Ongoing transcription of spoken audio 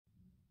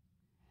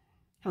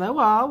Hello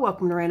all,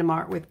 welcome to Random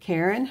Art with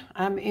Karen.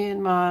 I'm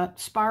in my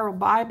Spiral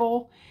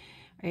Bible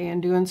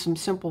and doing some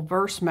simple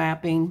verse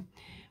mapping.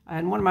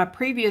 In one of my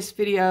previous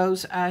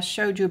videos, I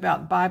showed you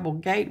about Bible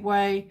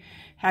Gateway,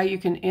 how you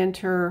can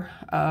enter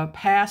a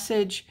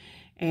passage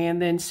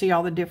and then see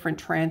all the different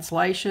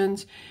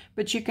translations.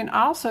 But you can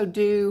also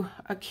do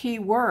a key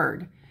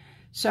word.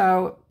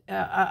 So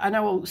I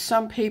know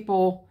some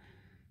people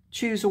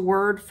choose a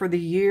word for the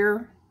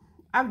year.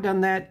 I've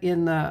done that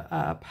in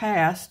the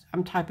past.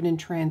 I'm typing in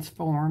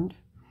transformed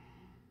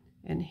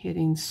and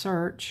hitting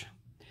search.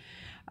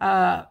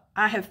 I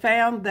have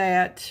found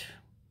that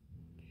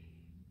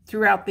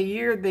throughout the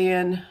year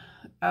then,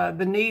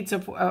 the needs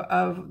of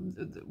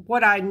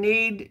what I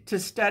need to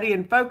study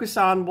and focus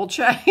on will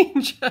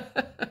change.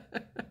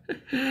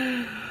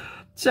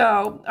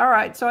 So, all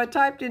right, so I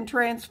typed in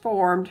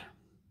transformed.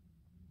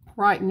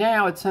 Right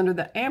now it's under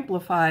the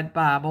Amplified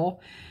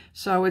Bible.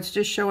 So it's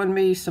just showing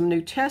me some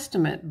New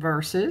Testament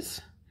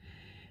verses,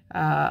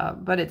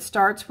 but it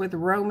starts with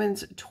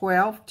Romans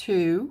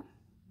 12:2.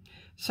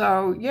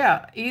 So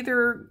yeah,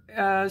 either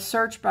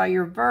search by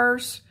your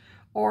verse,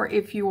 or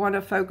if you want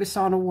to focus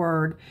on a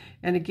word.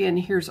 And again,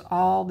 here's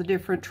all the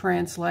different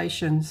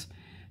translations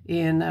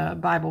in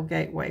Bible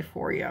Gateway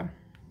for you.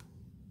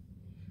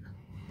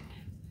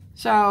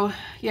 So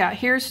yeah,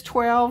 here's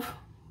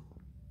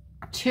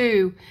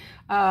 12:2.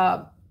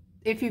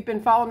 If you've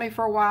been following me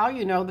for a while,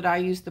 you know that I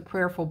use the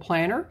Prayerful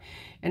Planner.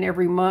 And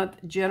every month,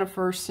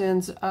 Jennifer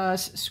sends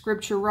us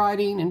scripture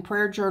writing and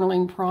prayer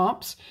journaling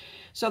prompts.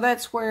 So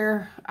that's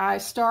where I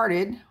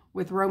started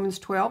with Romans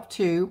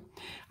 12:2.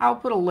 I'll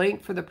put a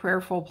link for the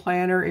Prayerful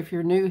Planner if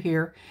you're new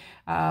here.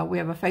 We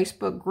have a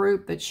Facebook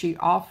group that she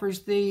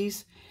offers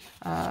these,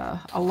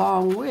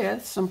 along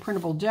with some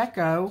printable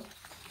deco.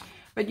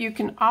 But you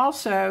can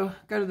also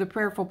go to the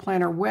Prayerful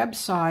Planner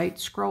website,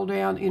 scroll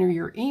down, enter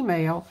your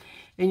email,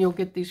 and you'll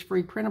get these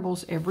free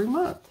printables every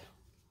month.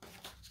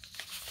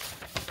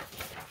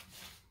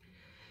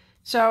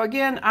 So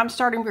again, I'm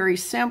starting very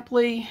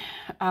simply.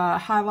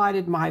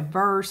 Highlighted my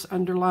verse,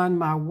 underlined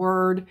my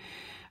word.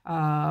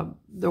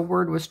 The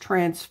word was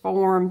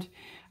transformed.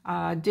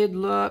 I did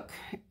look,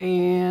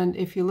 and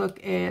if you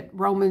look at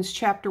Romans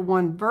chapter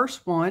 1,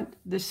 verse 1,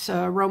 this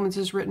Romans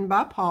is written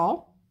by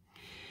Paul.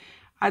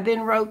 I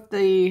then wrote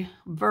the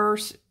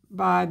verse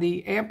by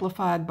the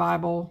Amplified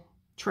Bible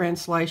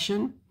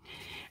translation.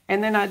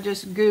 And then I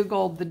just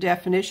Googled the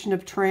definition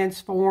of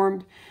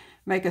transformed,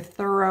 make a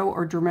thorough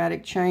or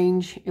dramatic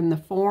change in the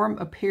form,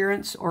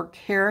 appearance, or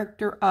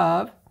character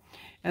of,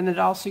 and it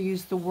also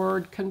used the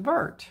word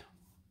convert.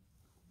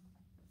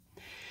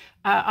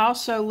 I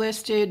also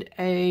listed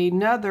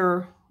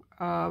another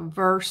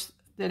verse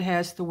that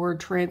has the word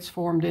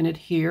transformed in it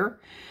here.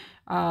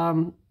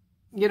 I'm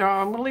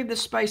going to leave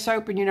this space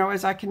open.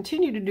 As I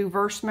continue to do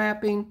verse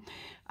mapping,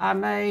 I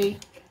may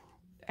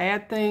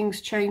add things,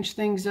 change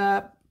things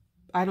up.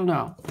 I don't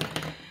know.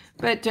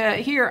 But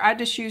here, I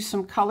just used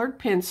some colored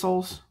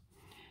pencils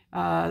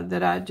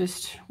that I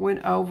just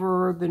went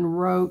over, then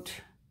wrote.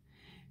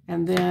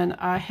 And then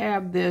I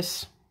have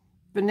this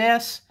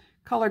Vanessa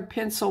colored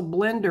pencil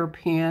blender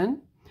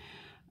pen.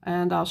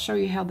 And I'll show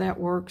you how that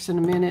works in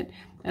a minute.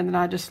 And then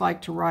I just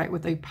like to write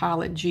with a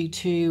Pilot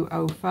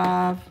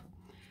G205.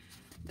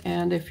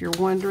 And if you're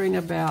wondering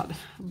about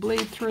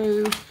bleed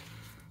through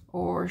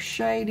or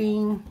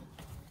shading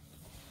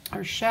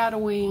or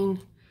shadowing,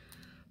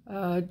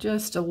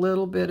 just a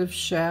little bit of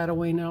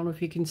shadowing. I don't know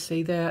if you can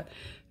see that.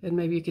 And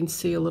maybe you can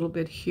see a little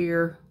bit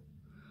here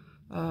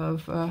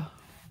of a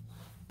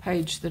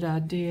page that I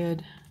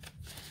did.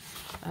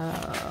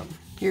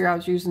 Here I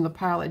was using the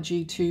Pilot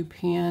G2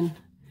 pen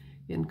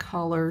in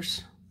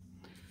colors.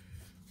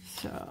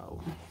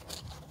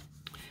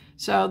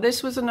 So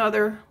this was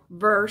another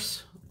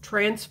verse,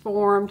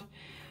 transformed.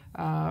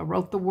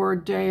 Wrote the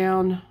word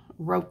down,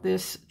 wrote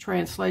this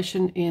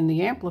translation in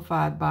the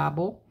Amplified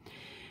Bible.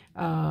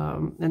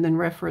 And then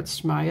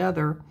referenced my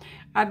other.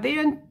 I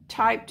then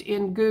typed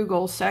in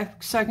Google 2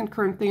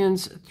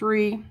 Corinthians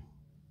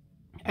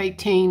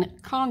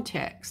 3:18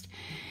 context.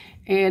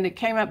 And it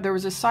came up, there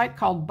was a site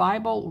called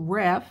Bible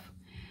Ref,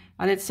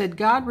 and it said,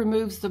 God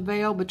removes the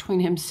veil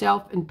between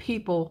himself and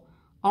people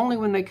only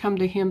when they come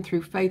to him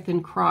through faith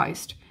in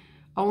Christ.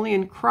 Only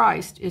in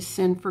Christ is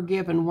sin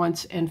forgiven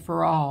once and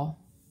for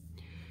all.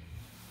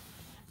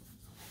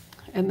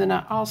 And then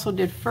I also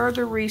did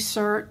further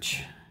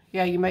research.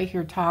 Yeah, you may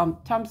hear Tom.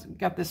 Tom's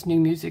got this new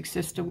music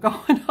system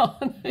going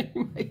on.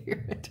 You may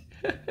hear it.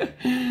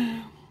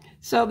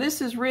 So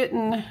this is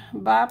written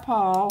by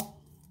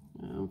Paul.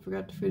 I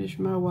forgot to finish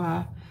my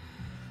Y.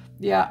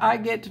 Yeah, I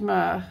get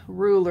my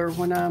ruler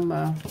when I'm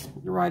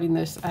writing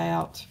this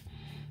out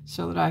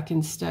so that I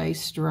can stay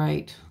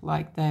straight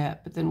like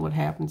that. But then what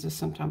happens is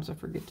sometimes I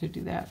forget to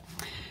do that.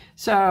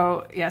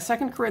 So, yeah,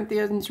 2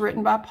 Corinthians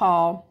written by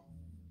Paul.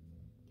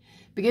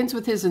 Begins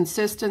with his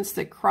insistence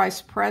that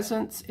Christ's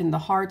presence in the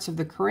hearts of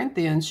the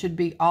Corinthians should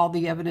be all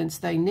the evidence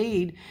they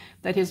need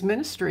that his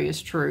ministry is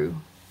true.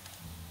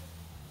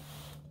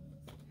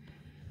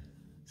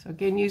 So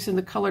again, using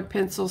the colored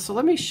pencil. So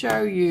let me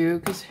show you,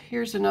 because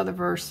here's another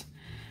verse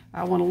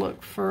I want to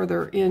look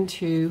further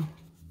into.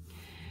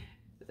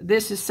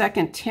 This is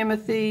 2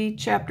 Timothy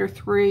chapter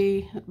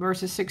 3,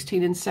 verses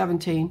 16 and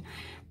 17.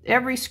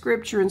 Every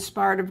scripture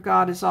inspired of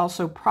God is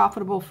also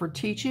profitable for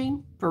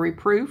teaching, for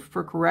reproof,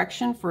 for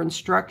correction, for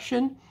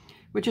instruction,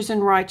 which is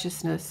in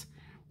righteousness,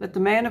 that the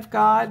man of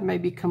God may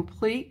be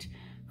complete,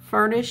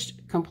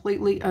 furnished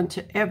completely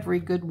unto every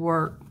good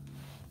work.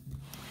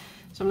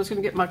 So I'm just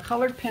going to get my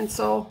colored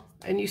pencil,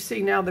 and you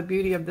see now the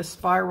beauty of the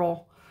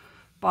spiral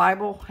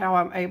Bible, how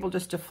I'm able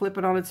just to flip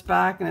it on its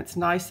back and it's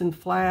nice and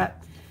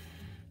flat.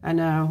 I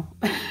know.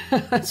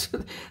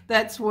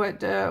 that's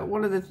what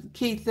one of the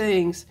key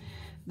things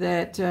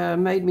that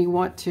made me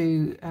want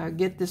to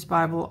get this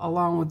Bible,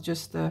 along with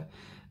just the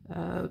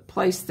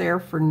place there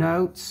for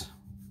notes.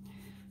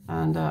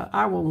 And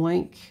I will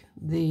link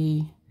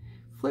the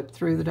flip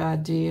through that I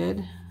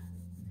did.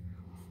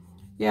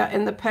 Yeah,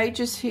 and the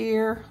pages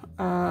here,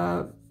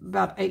 about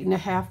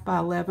 8.5 by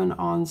 11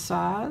 on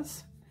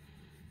size.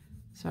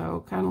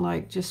 So kind of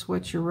like just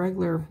what your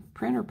regular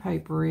printer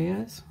paper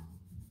is.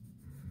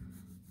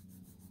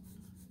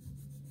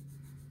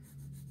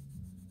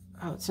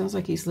 Oh, it sounds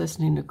like he's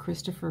listening to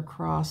Christopher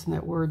Cross and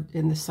that word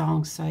in the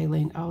song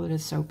Sailing. Oh, it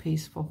is so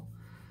peaceful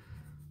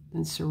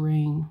and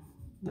serene.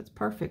 That's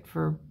perfect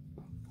for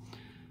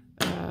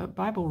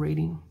Bible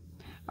reading.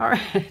 All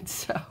right,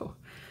 so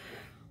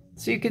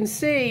you can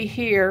see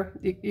here,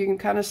 you can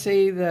kind of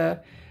see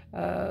the,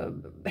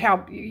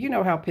 how, you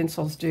know how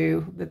pencils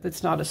do, that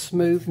it's not a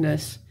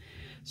smoothness.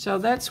 So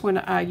that's when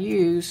I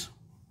use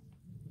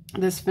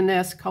this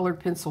Finesse colored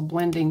pencil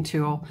blending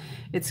tool.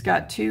 It's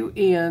got two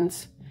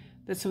ends.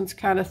 This one's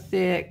kind of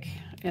thick,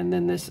 and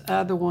then this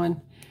other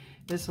one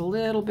is a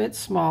little bit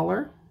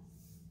smaller.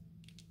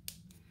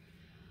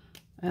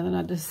 And then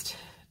I just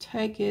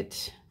take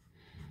it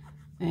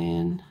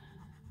and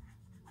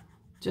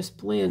just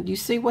blend. You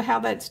see how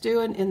that's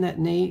doing? Isn't that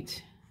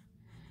neat?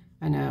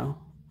 I know.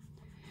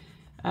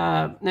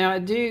 Now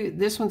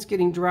this one's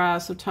getting dry,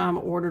 so Tom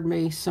ordered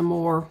me some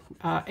more.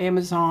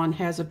 Amazon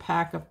has a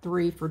pack of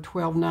 3 for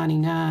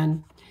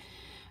 $12.99.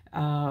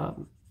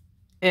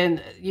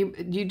 And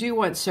you do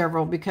want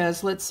several,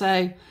 because let's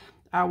say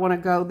I want to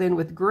go then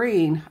with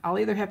green. I'll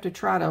either have to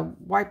try to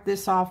wipe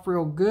this off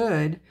real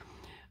good.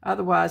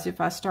 Otherwise,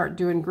 if I start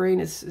doing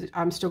green,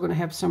 I'm still going to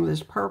have some of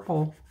this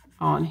purple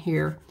on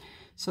here.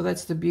 So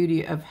that's the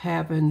beauty of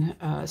having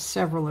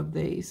several of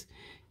these.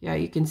 Yeah,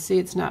 you can see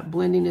it's not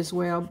blending as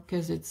well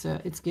because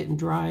it's getting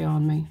dry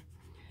on me.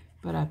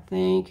 But I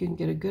think you can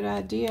get a good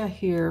idea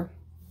here.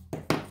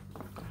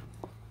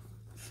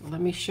 So let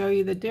me show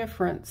you the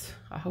difference.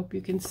 I hope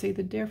you can see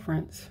the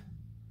difference.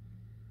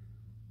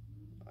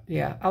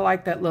 Yeah, I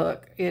like that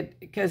look.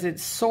 Because it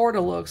sort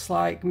of looks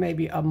like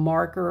maybe a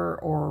marker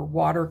or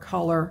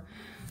watercolor,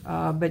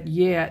 but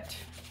yet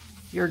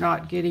you're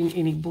not getting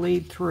any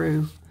bleed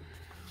through.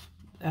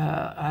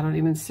 I don't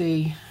even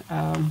see,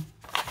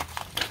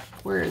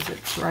 where is it?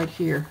 It's right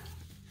here.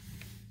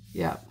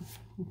 Yeah,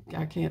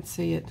 I can't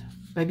see it.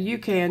 Maybe you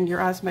can. Your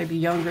eyes may be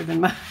younger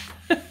than mine.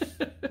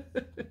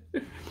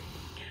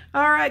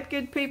 All right,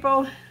 good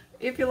people.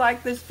 If you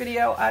like this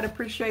video, I'd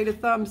appreciate a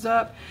thumbs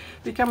up.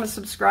 Become a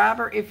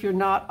subscriber. If you're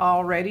not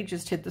already,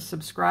 just hit the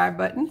subscribe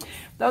button.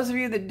 Those of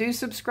you that do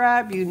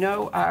subscribe, you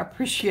know I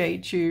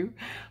appreciate you.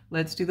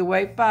 Let's do the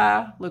wave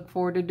bye. Look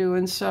forward to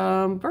doing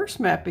some verse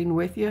mapping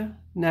with you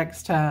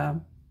next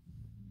time.